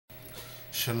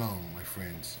Shalom, my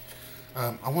friends.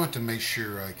 I wanted to make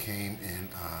sure I came and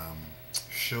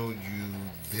show you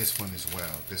this one as well.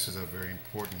 This is a very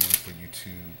important one for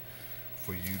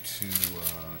you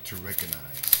to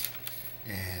recognize.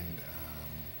 And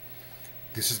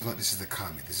this is the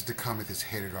comet. This is the comet that's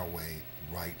headed our way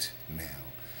right now.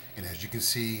 And as you can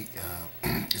see,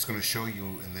 it's going to show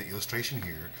you in the illustration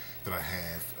here that I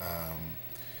have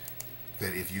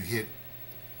that if you hit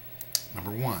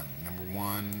number one,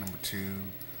 number two,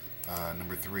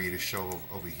 number three to show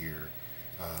over here.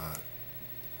 Uh,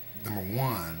 Number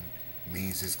one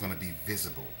means it's going to be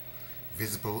visible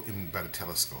by the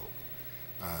telescope.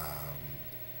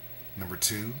 Number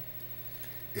two,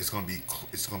 it's going to be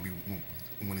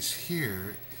when it's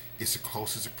here, it's the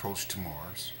closest approach to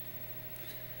Mars.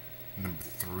 Number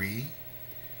three,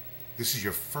 this is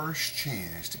your first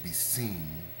chance to be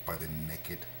seen by the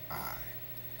naked eye.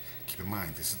 Keep in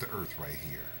mind, this is the Earth right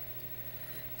here.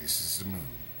 This is the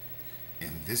moon.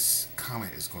 And this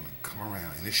comet is going to come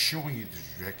around, and it's showing you the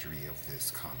trajectory of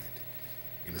this comet.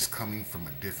 And it's coming from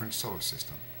a different solar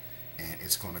system, and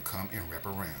it's going to come and wrap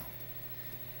around.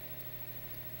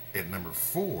 At number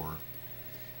four,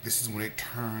 this is when it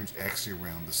turns actually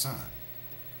around the sun.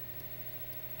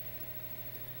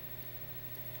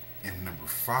 And number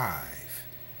five,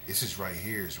 this is right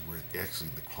here is where actually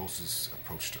the closest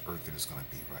approach to Earth that is going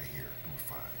to be right here, number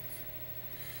five.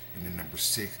 And then number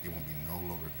six, it won't be no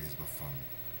longer visible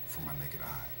from my naked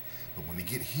eye. But when you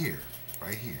get here,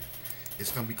 right here,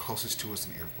 it's going to be closest to us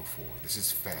than ever before. This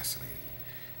is fascinating.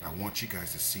 And I want you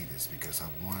guys to see this because I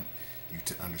want you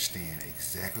to understand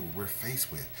exactly what we're faced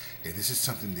with. And this is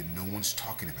something that no one's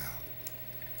talking about.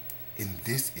 And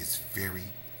this is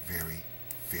very, very,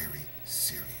 very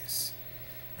serious.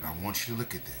 And I want you to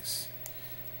look at this.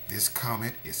 This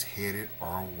comet is headed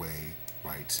our way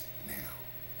right now.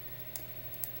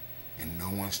 And no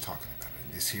one's talking about it.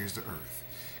 And this here's the Earth.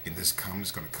 And this comet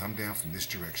is going to come down from this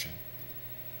direction.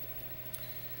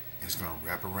 And it's going to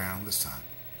wrap around the sun.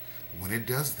 When it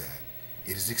does that,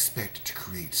 it is expected to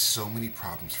create so many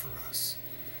problems for us.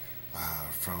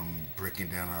 From breaking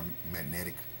down our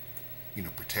magnetic,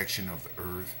 protection of the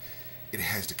Earth. It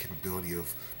has the capability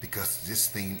of, because this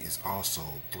thing is also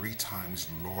 3 times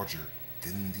larger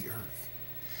than the Earth,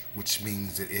 which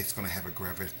means that it's going to have a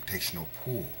gravitational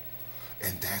pull.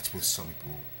 And that's what some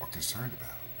people are concerned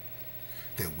about.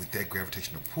 That with that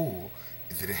gravitational pull,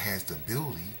 that it has the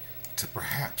ability to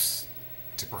perhaps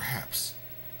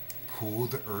pull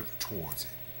the Earth towards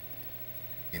it.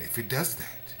 And if it does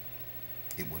that,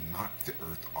 it will knock the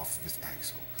Earth off of its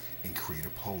axle and create a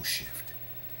pole shift.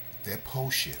 That pole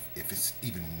shift, if it's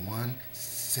even 1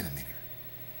 centimeter,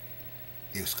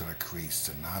 it's going to create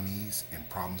tsunamis and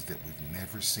problems that we've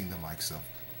never seen the likes of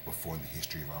before in the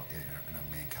history of our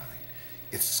mankind.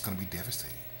 It's just going to be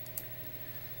devastating.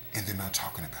 And they're not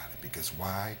talking about it because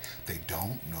why? They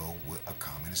don't know what a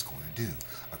comet is going to do.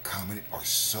 A comet are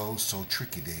so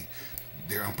tricky.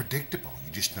 They're unpredictable.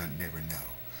 You just never know.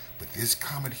 But this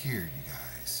comet here, you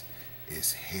guys,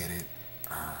 is headed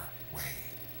our way.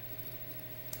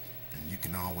 And you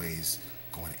can always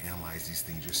go and analyze these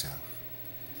things yourself.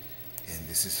 And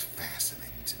this is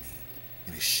fascinating to me.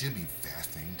 And it should be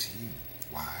fascinating to you.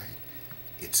 Why?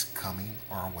 It's coming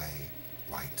our way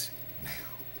right now.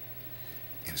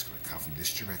 And it's going to come from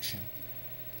this direction.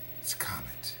 It's a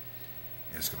comet.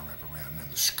 And it's going to wrap around. Now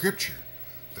the scripture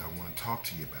that I want to talk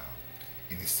to you about,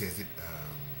 and it says it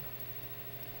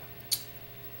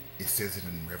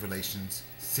in Revelations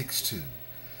 6:2.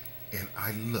 And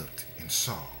I looked and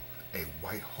saw a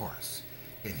white horse,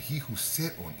 and he who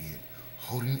sat on it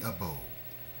holding a bow,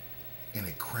 and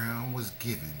a crown was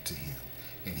given to him,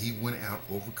 and he went out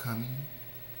overcoming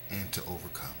and to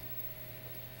overcome.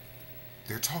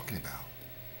 They're talking about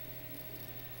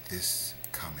this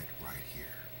comet right here.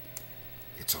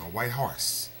 It's on a white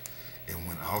horse. And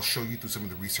when I'll show you through some of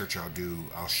the research I'll do,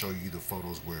 I'll show you the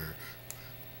photos where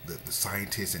the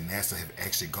scientists and NASA have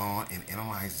actually gone and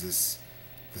analyzed this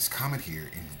comet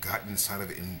here and gotten inside of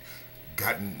it and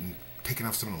taken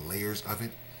off some of the layers of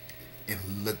it and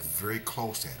looked very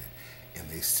close at it. And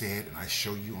they said, and I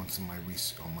show you on some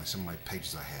of my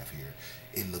pages I have here,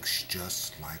 it looks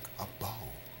just like a bow.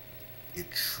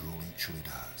 It truly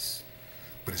does.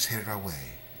 But it's headed our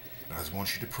way. And I just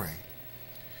want you to pray.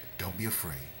 Don't be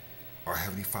afraid. Our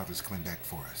Heavenly Father is coming back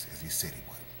for us as He said He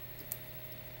would.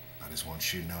 I just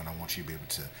want you to know, and I want you to be able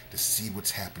to see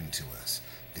what's happening to us.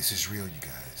 This is real, you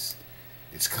guys.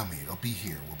 It's coming. It'll be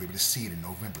here. We'll be able to see it in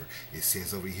November. It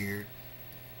says over here,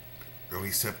 early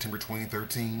September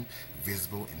 2013,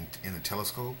 visible in a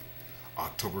telescope.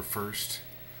 October 1st,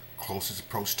 closest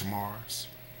approach to Mars.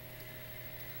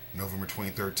 November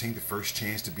 2013, the first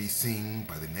chance to be seen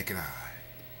by the naked eye.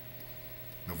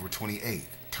 November 28th,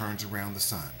 turns around the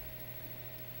sun.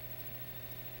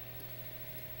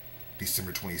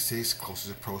 December 26th,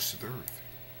 closest approach to the Earth.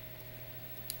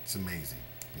 It's amazing.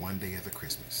 One day after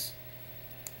Christmas.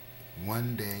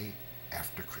 One day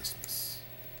after Christmas.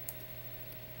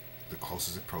 The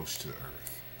closest approach to the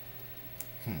Earth.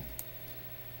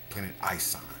 Planet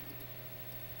ISON.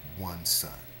 One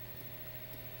sun.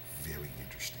 Very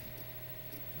interesting.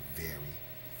 Very,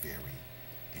 very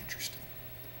interesting.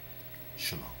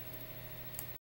 Shalom.